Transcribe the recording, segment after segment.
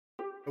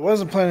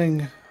wasn't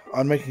planning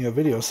on making a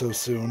video so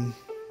soon,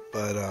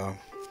 but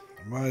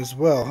might as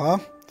well, huh?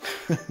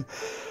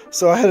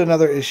 So I had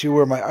another issue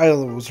where my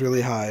idle was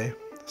really high.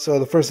 So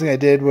the first thing I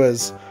did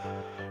was,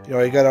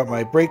 I got out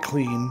my brake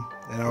clean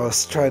and I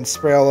was trying to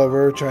spray all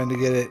over, trying to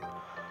get it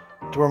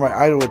to where my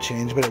idle would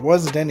change, but it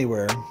wasn't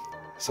anywhere.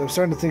 So I'm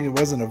starting to think it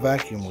wasn't a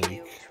vacuum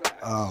leak.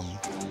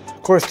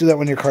 Of course, do that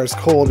when your car's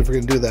cold if you're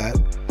going to do that.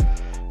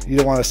 You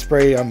don't want to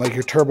spray on like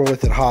your turbo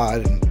with it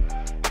hot, and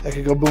that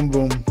could go boom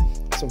boom,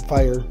 some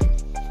fire.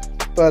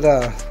 But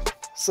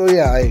so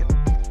yeah, I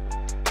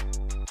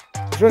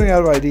was running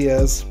out of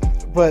ideas.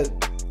 But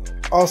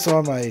also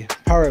on my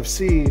Power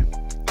FC,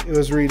 it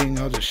was reading.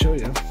 I'll just show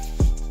you.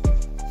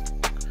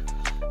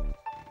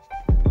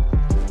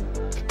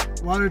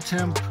 Water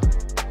temp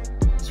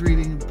is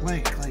reading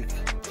blank, like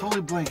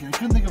totally blank, and I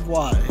couldn't think of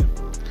why.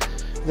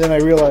 Then I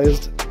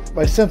realized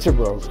my sensor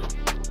broke,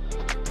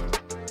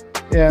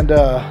 and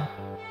I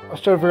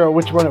was trying to figure out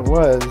which one it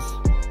was.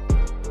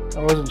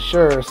 I wasn't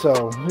sure,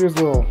 so here's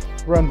a little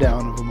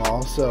rundown of them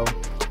all. So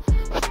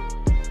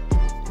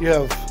you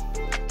have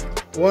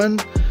one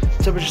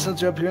temperature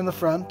sensor up here in the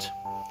front,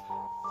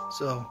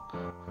 so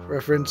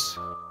reference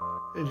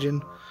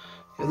engine.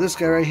 You have this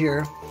guy right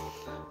here,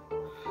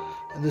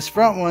 and this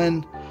front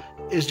one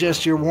is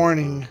just your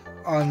warning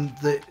on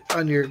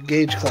your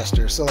gauge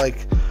cluster. So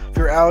like if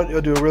you're out,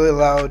 it'll do a really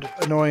loud,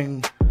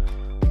 annoying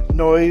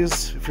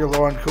noise if you're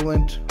low on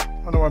coolant.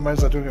 I don't know why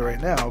mine's not doing it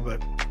right now,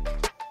 but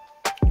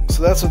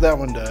so that's what that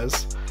one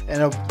does.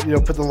 And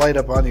it'll put the light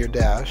up on your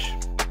dash.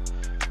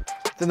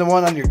 Then the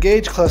one on your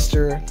gauge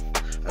cluster,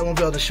 I won't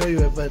be able to show you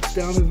it, but it's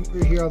down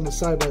over here on the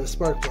side by the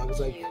spark plug. It's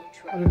like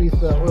underneath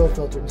the oil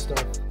filter and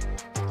stuff.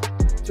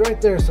 It's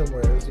right there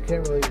somewhere, so you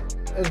can't really,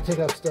 I had to take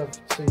off stuff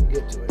so you can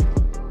get to it.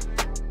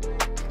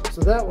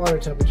 So that water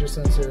temperature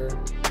sensor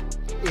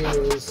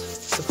is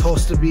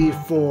supposed to be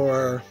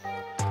for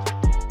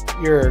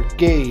your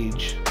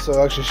gauge, so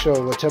it'll actually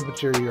show what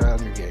temperature you're at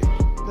on your gauge.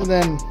 And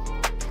then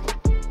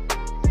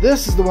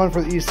this is the one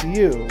for the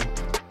ECU,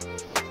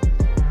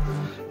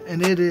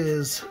 and it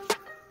is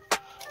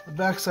the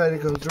back side.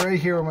 It goes right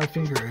here where my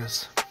finger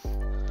is.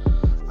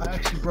 I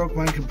actually broke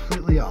mine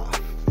completely off.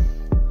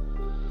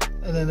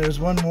 And then there's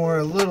one more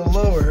a little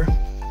lower.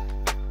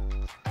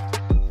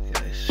 Can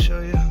I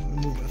show you? Let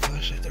me move my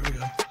flashlight. There we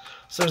go.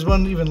 So there's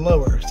one even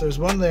lower. So there's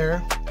one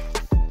there.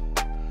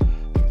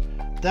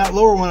 That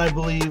lower one, I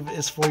believe,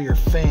 is for your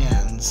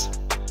fans.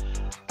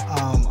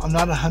 I'm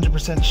not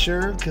 100%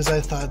 sure because I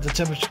thought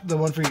the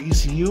one for your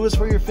ECU is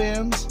for your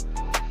fans,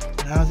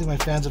 and I don't think my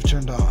fans have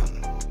turned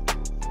on.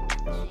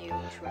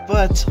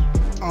 But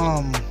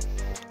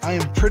I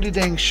am pretty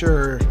dang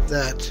sure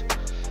that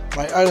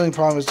my idling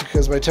problem is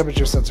because my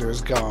temperature sensor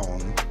is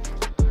gone.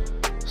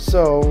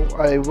 So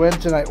I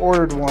went and I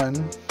ordered one,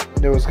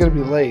 and it was going to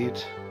be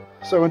late.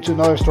 So I went to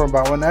another store and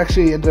bought one. I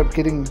actually ended up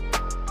getting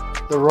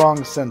the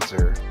wrong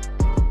sensor.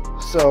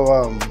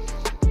 So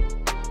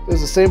it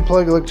was the same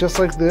plug. It looked just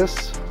like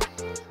this.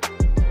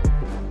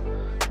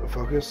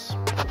 Focus.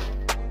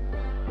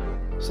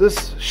 So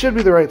this should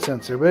be the right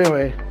sensor, but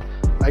anyway,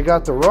 I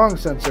got the wrong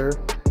sensor.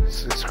 It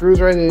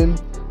screws right in.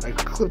 I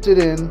clipped it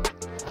in.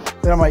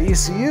 Then on my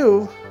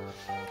ECU,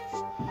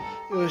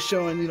 it was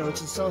showing,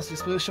 it's in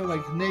Celsius, but it was showing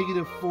like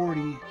negative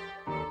 40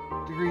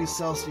 degrees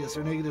Celsius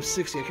or negative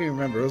 60. I can't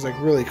remember. It was like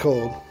really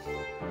cold.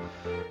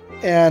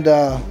 And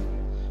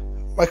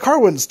my car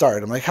wouldn't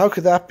start. I'm like, how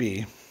could that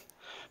be?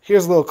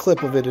 Here's a little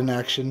clip of it in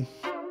action.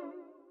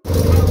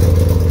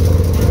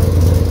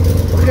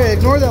 Okay,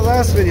 ignore that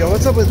last video.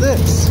 What's up with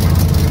this?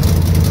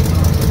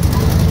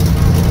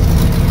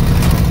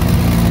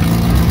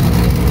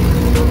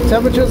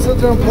 Temperature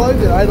sensor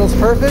unplugged, it idles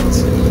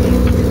perfect.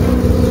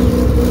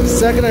 The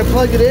second I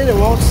plug it in, it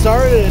won't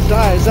start and it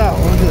dies out.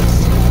 Look at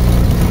this.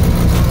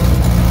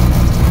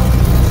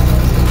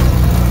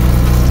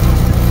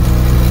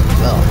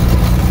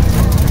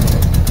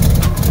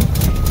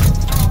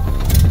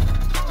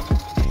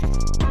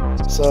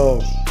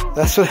 So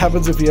that's what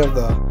happens if you have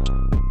the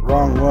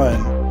wrong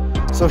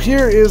one. So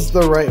here is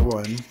the right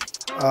one.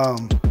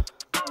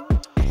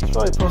 Should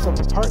probably post up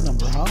the part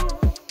number, huh?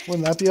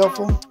 Wouldn't that be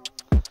helpful?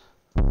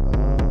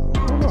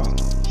 Hold on.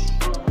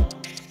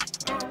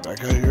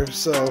 Back out here.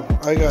 So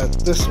I got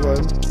this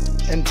one,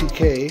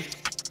 NTK,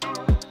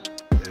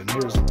 and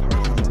here's the part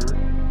number.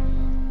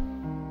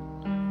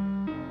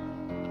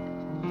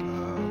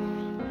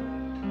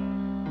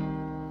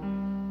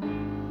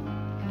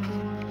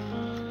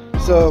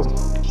 So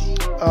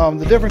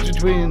the difference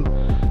between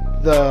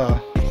the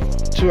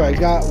two I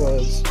got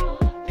was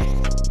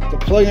the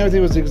plug and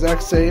everything was the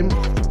exact same.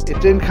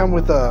 It didn't come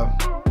with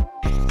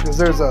because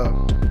there's a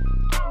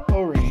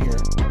O-ring here.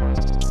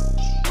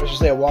 I should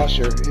say a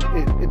washer.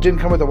 It didn't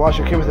come with a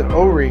washer. It came with an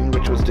O-ring,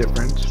 which was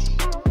different.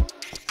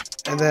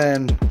 And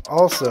then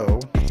also,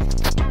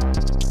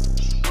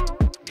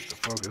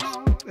 focus.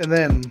 And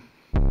then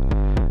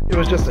it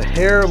was just a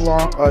hair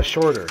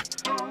shorter.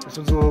 This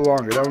one's a little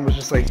longer. That one was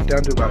just like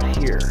down to about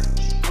here.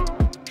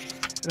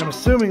 And I'm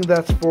assuming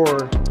that's for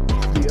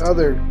the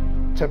other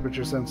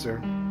temperature sensor.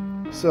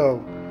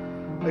 So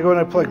Like when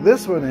I plug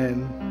this one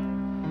in,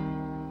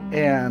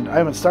 and I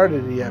haven't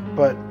started it yet,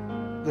 but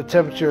the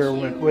temperature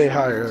went way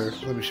higher.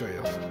 Let me show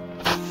you.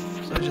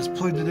 So I just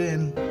plugged it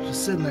in,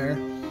 just sitting there.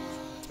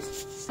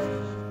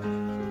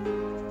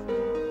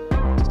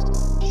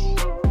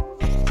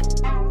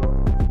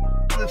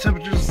 The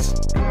temperature's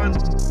gone.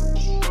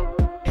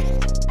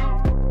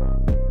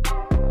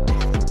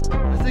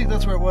 I think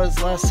that's where it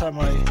was last time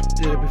I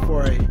did it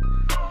before I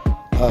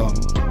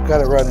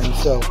got it running.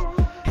 So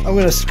I'm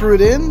going to screw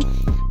it in,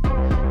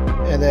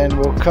 and then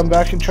we'll come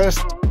back and try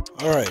to...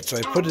 Alright, so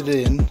I put it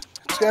in.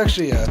 It's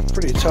actually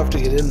pretty tough to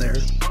get in there.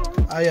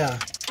 I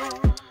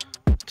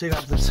take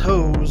off this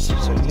hose so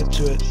I can get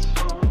to it.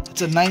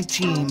 It's a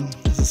 19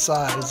 is the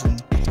size,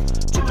 and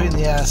it's a pain in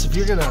the ass. If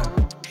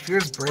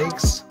yours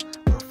breaks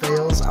or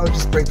fails, I would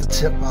just break the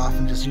tip off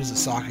and just use a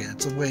socket.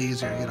 It's way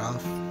easier to get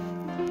off.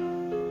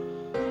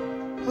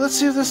 Let's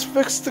see if this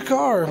fixed the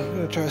car. I'm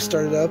gonna try to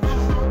start it up.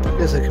 I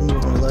guess I can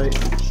move my light.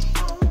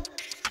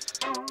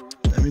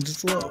 That means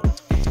it's low.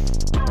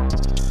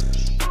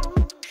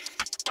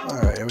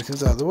 Alright,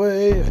 everything's out of the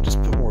way. I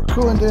just put more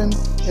coolant in.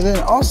 And then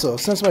also,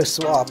 since my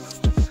swap...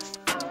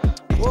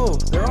 Whoa,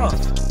 they're off.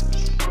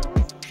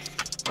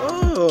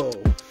 Oh!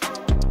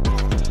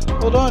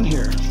 Hold on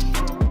here.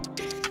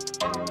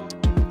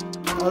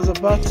 I was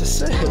about to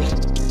say...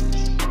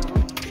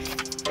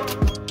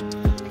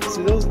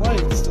 See those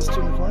lights? Those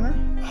two in the corner?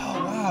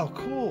 Oh, wow,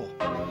 cool.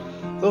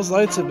 Those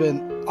lights have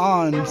been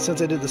on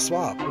since I did the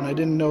swap, and I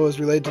didn't know it was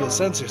related to the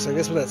sensor. So I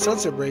guess when that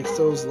sensor breaks,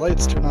 those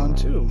lights turn on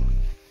too.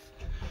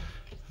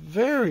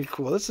 Very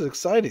cool. This is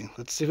exciting.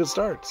 Let's see if it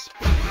starts.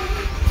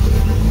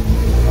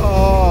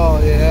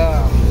 Oh,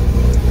 yeah.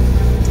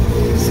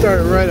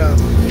 Started right up.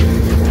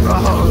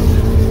 Oh.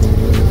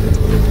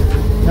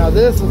 Now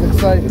this is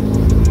exciting.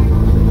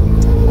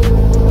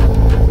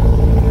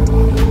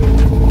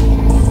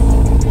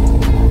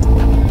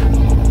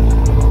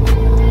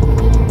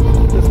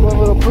 Just one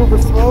little poop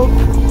of smoke.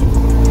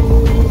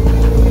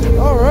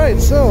 Alright,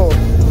 so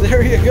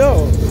there you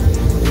go.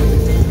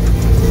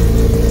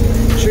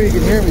 I'm sure you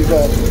can hear me,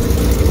 but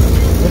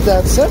if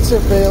that sensor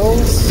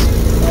fails,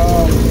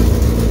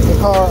 the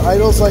car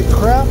idles like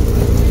crap,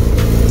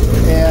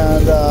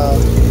 and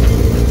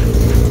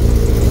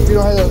if you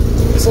don't have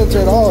a sensor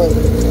at all, it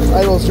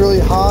idles really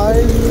high,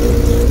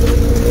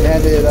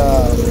 and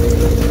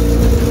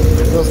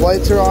those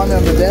lights are on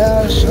the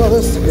dash. Oh,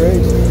 this is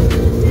great.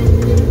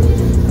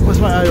 What's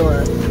my idle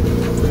at?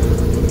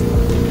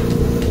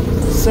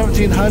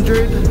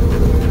 1700.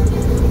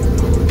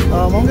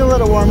 I'm gonna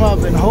let it warm up,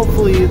 and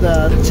hopefully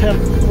the temp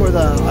or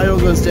the idle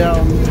goes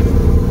down.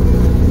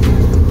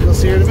 You'll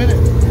see here in a minute.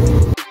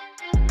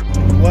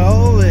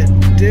 Well, it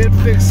did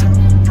fix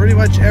pretty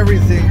much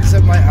everything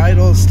except my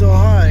idle is still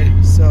high,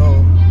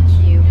 so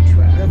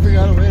I gotta figure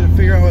out a way to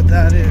figure out what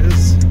that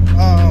is.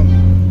 I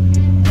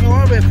don't know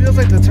why, but it feels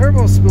like the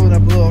turbo's spooling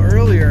up a little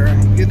earlier.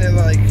 I'm getting it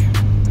like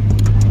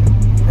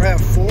right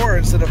at 4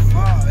 instead of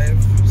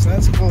 5, so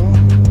that's cool.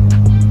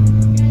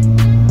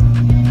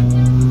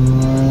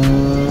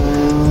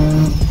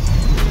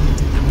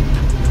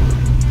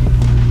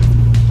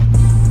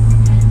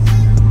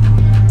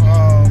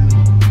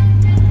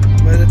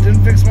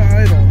 Fix my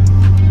idle.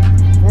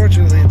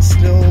 Fortunately, it's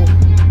still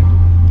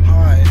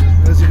high,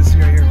 as you can see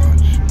right here.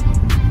 Watch.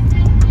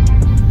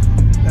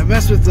 I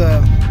messed with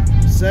the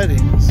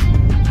settings.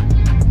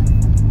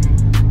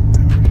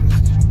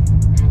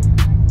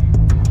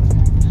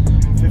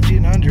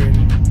 1500.